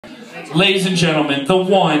Ladies and gentlemen, the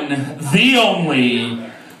one, the only,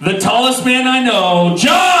 the tallest man I know,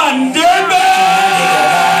 John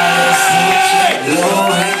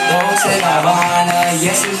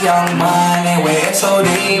Yes, it's young money, we're so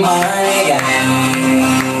deep money,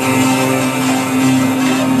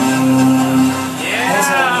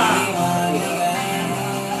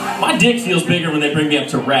 My dick feels bigger when they bring me up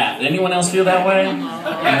to rap. Anyone else feel that way?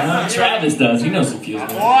 Travis does. He knows it feels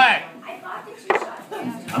good. What?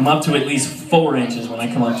 I'm up to at least 4 inches when I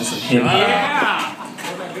come up to some hip hop. Yeah.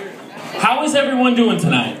 How is everyone doing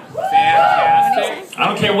tonight? Fantastic. I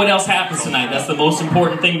don't care what else happens tonight. That's the most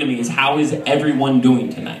important thing to me, is how is everyone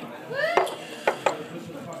doing tonight?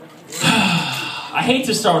 I hate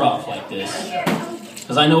to start off like this,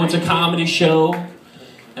 because I know it's a comedy show.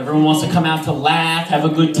 Everyone wants to come out to laugh, have a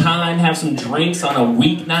good time, have some drinks on a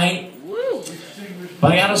weeknight.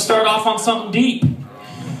 But I gotta start off on something deep.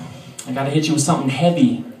 I gotta hit you with something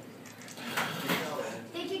heavy.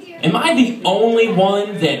 Am I the only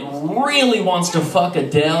one that really wants to fuck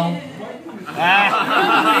Adele?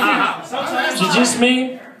 Is it just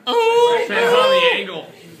me? Depends on the angle.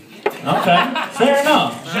 Okay, fair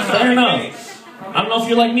enough. Fair enough. I don't know if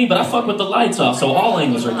you're like me, but I fuck with the lights off, so all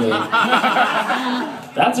angles are good.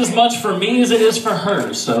 That's as much for me as it is for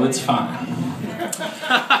her, so it's fine.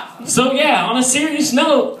 So yeah, on a serious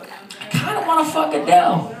note, I kind of want to fuck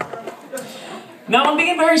Adele. Now I'm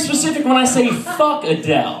being very specific when I say fuck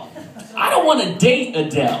Adele. I don't want to date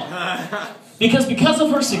Adele. Because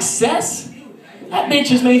of her success, that bitch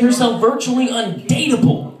has made herself virtually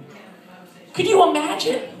undateable. Could you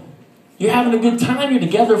imagine? You're having a good time, you're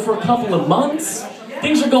together for a couple of months,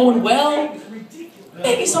 things are going well,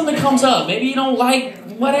 maybe something comes up, maybe you don't like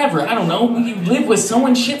whatever, I don't know, you live with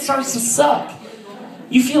someone, shit starts to suck.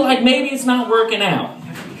 You feel like maybe it's not working out.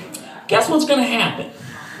 Guess what's gonna happen?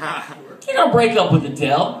 You're gonna break up with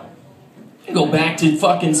Adele. You go back to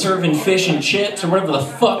fucking serving fish and chips or whatever the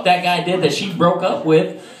fuck that guy did that she broke up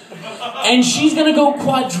with. And she's gonna go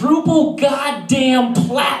quadruple goddamn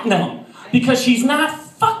platinum because she's not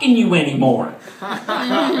fucking you anymore.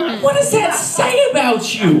 What does that say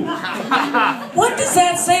about you? What does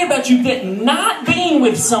that say about you that not being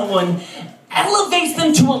with someone elevates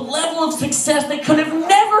them to a level of success they could have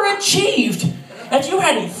never achieved if you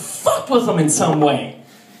hadn't fucked with them in some way?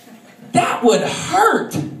 That would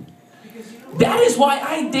hurt. That is why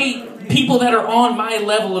I date people that are on my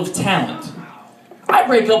level of talent. I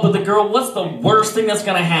break up with a girl, what's the worst thing that's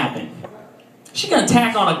gonna happen? She's gonna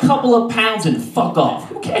tack on a couple of pounds and fuck off.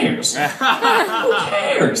 Who cares? Who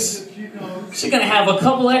cares? She's gonna have a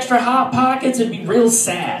couple extra hot pockets and be real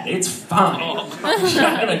sad. It's fine. She's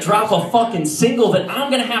not gonna drop a fucking single that I'm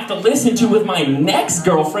gonna have to listen to with my next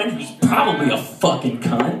girlfriend, who's probably a fucking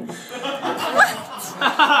cunt.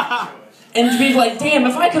 And to be like, damn,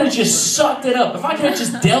 if I could have just sucked it up, if I could have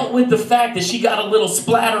just dealt with the fact that she got a little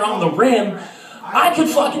splatter on the rim, I could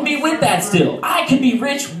fucking be with that still. I could be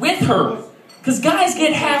rich with her. Because guys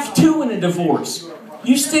get half too in a divorce.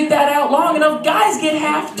 You stick that out long enough, guys get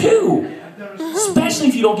half too. Especially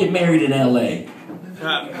if you don't get married in LA.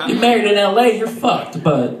 Get married in LA, you're fucked,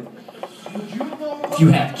 but if you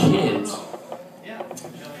have kids.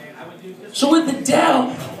 So with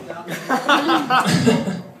Adele,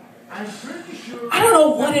 I don't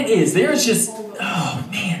know what it is. There's just, oh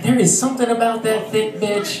man, there is something about that thick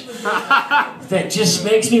bitch that just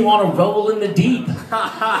makes me want to roll in the deep.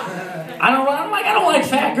 I don't like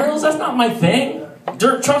fat girls. That's not my thing.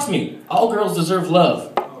 Trust me, all girls deserve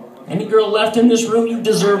love. Any girl left in this room, you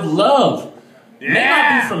deserve love. Yeah. May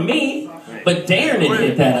not be from me, but Darren had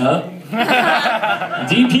hit that up.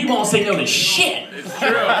 DP won't say no to shit. It's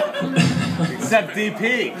true. Except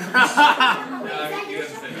DP.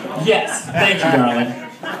 Yes, thank you, darling.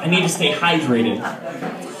 I need to stay hydrated.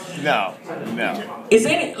 No.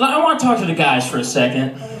 I want to talk to the guys for a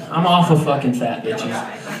second. I'm off of fucking fat bitches.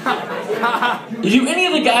 Do any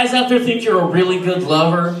of the guys out there think you're a really good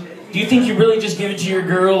lover? Do you think you really just give it to your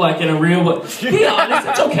girl like in a real way? Be honest,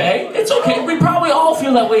 it's okay. It's okay. We probably all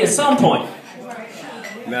feel that way at some point.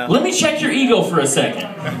 No. Let me check your ego for a second.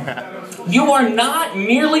 You are not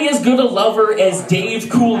nearly as good a lover as Dave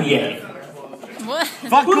Coulier. What?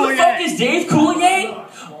 Who the fuck is Dave Coulier?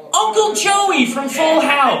 Uncle Joey from Full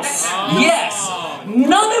House. Yes.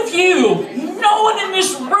 None of you, no one in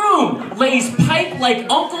this room lays pipe like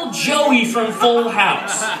Uncle Joey from Full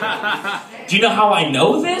House. Do you know how I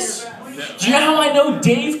know this? Do you know how I know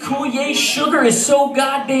Dave Coulier's sugar is so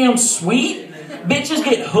goddamn sweet? Bitches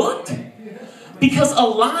get hooked? Because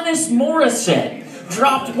Alanis Morissette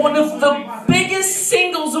dropped one of the biggest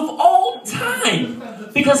singles of all time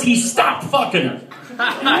because he stopped fucking her.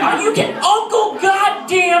 Are you kidding? Uncle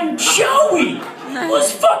Goddamn Joey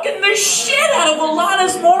was fucking the shit out of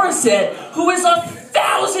Alanis Morissette, who is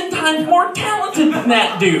 1,000 times more talented than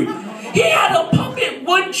that dude. He had a puppet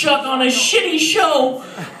woodchuck on a shitty show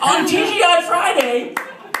on TGI Friday,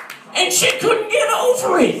 and she couldn't get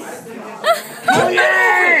over it.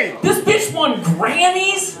 This bitch won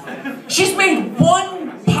Grammys. She's made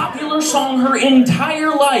one popular song her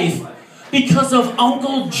entire life because of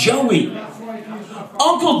Uncle Joey.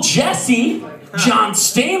 Uncle Jesse, John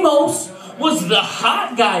Stamos, was the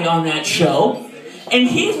hot guy on that show, and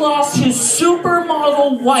he lost his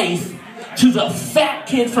supermodel wife to the fat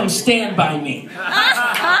kid from Stand By Me.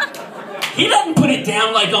 He doesn't put it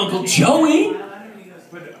down like Uncle Joey.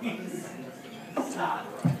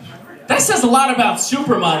 That says a lot about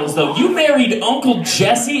supermodels, though. You married Uncle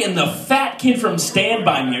Jesse and the fat kid from Stand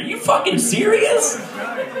By Me. Are you fucking serious?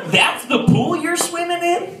 That's the pool you're swimming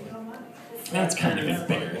in? That's kind of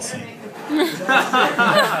embarrassing.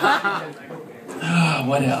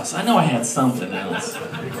 What else? I know I had something else.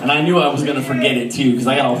 And I knew I was going to forget it, too, because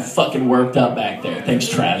I got all fucking worked up back there. Thanks,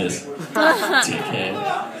 Travis. Dickhead.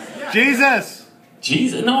 Jesus!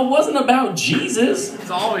 Jesus? No, it wasn't about Jesus.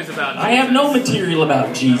 It's always about Jesus. I have no material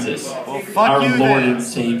about Jesus. Well, fuck our you Lord then. and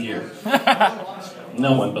Savior.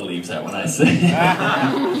 No one believes that when I say it.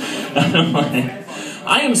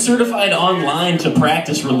 I am certified online to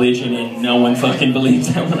practice religion, and no one fucking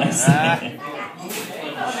believes that when I say it.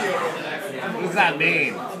 What does that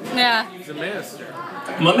mean? Yeah. He's a minister.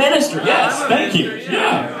 I'm a minister, yes, thank you.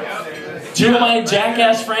 Yeah. Two of my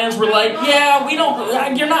jackass friends were like, yeah,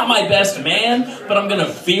 you're not my best man, but I'm gonna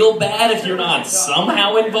feel bad if you're not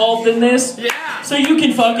somehow involved in this. Yeah. So you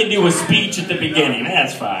can fucking do a speech at the beginning,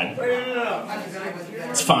 that's fine.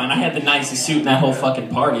 It's fine, I had the nicest suit in that whole fucking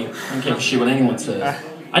party. I don't give a shit what anyone says.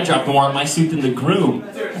 I dropped more on my suit than the groom.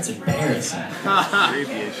 That's embarrassing.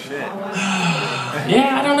 Creepy as shit.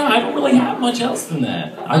 Yeah, I don't know, I don't really have much else than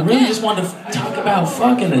that. I really just wanted to talk about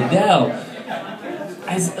fucking Adele.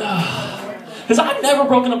 Because I've never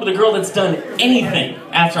broken up with a girl that's done anything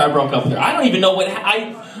after I broke up with her. I don't even know what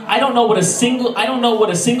I don't know what a single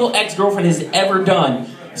ex-girlfriend has ever done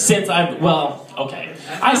since okay.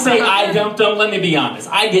 I say I dumped them. Let me be honest.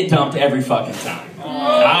 I get dumped every fucking time.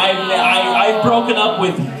 I've broken up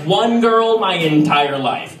with one girl my entire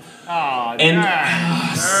life. Oh, And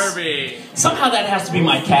Derby. somehow that has to be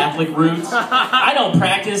my Catholic roots. I don't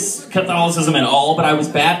practice Catholicism at all, but I was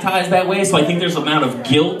baptized that way, so I think there's an amount of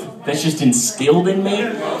guilt that's just instilled in me.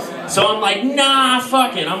 So I'm like, nah,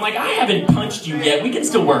 fuck it. I'm like, I haven't punched you yet. We can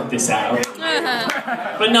still work this out.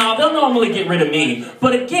 But no, they'll normally get rid of me.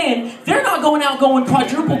 But again, they're not going out going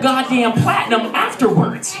quadruple goddamn platinum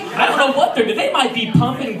afterwards. I don't know what they're doing. They might be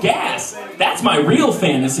pumping gas. That's my real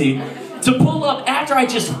fantasy. To pull up after I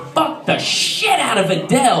just fucked the shit out of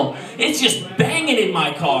Adele. It's just banging in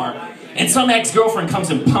my car. And some ex-girlfriend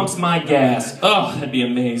comes and pumps my gas. Oh, that'd be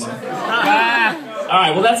amazing.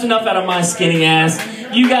 Alright, well that's enough out of my skinny ass.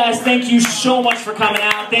 You guys, thank you so much for coming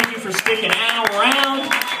out. Thank you for sticking around.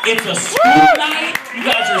 It's a school night. You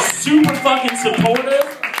guys are super fucking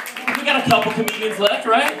supportive. We got a couple comedians left,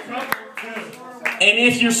 right? And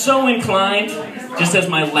if you're so inclined, just as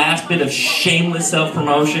my last bit of shameless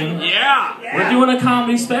self-promotion, we're doing a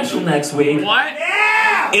comedy special next week. What?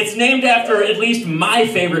 Yeah! It's named after at least my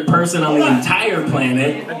favorite person on the entire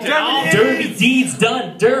planet. Adele. Derby Deeds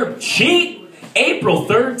Done, Derb Cheat. April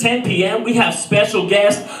 3rd, 10 p.m. We have special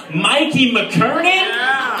guest Mikey McKernan.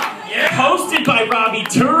 Hosted by Robbie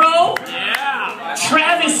Turo.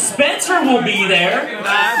 Travis Spencer will be there.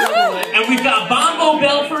 And we've got Bombo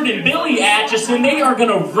Belford and Billy Atchison. They are going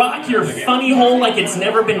to rock your funny hole like it's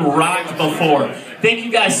never been rocked before. Thank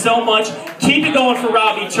you guys so much. Keep it going for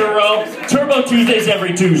Robbie Turo. Turbo Tuesdays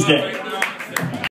every Tuesday.